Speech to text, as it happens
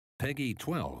Peggy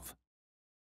 12.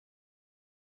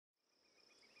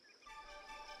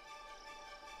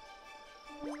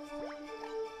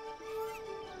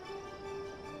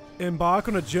 Embark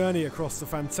on a journey across the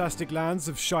fantastic lands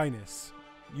of Shyness.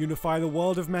 Unify the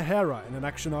world of Mehera in an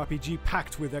action RPG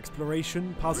packed with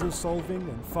exploration, puzzle solving,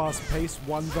 and fast-paced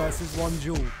 1 versus 1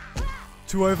 duel.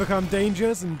 To overcome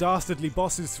dangers and dastardly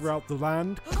bosses throughout the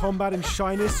land, combat in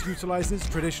Shyness utilizes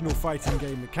traditional fighting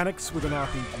game mechanics with an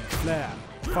RPG flair.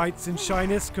 Fights in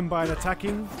Shyness combine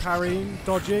attacking, parrying,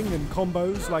 dodging, and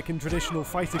combos like in traditional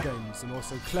fighter games, and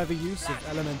also clever use of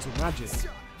elemental magic.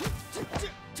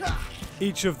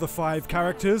 Each of the 5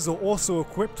 characters are also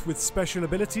equipped with special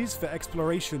abilities for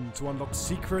exploration to unlock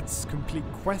secrets, complete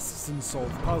quests, and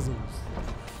solve puzzles.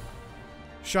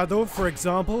 Shadow, for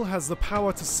example, has the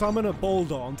power to summon a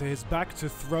boulder onto his back to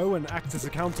throw and act as a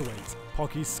counterweight.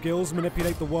 Pocky's skills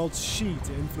manipulate the world's Shi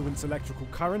to influence electrical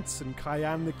currents, and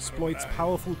Cayenne exploits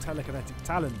powerful telekinetic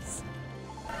talents.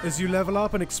 As you level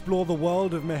up and explore the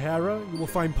world of Mehera, you will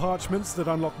find parchments that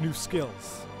unlock new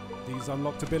skills. These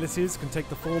unlocked abilities can take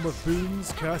the form of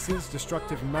boons, curses,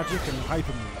 destructive magic, and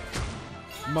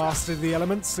hypermove. Master the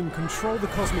elements and control the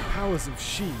cosmic powers of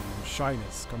Shi in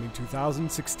Shyness, coming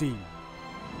 2016.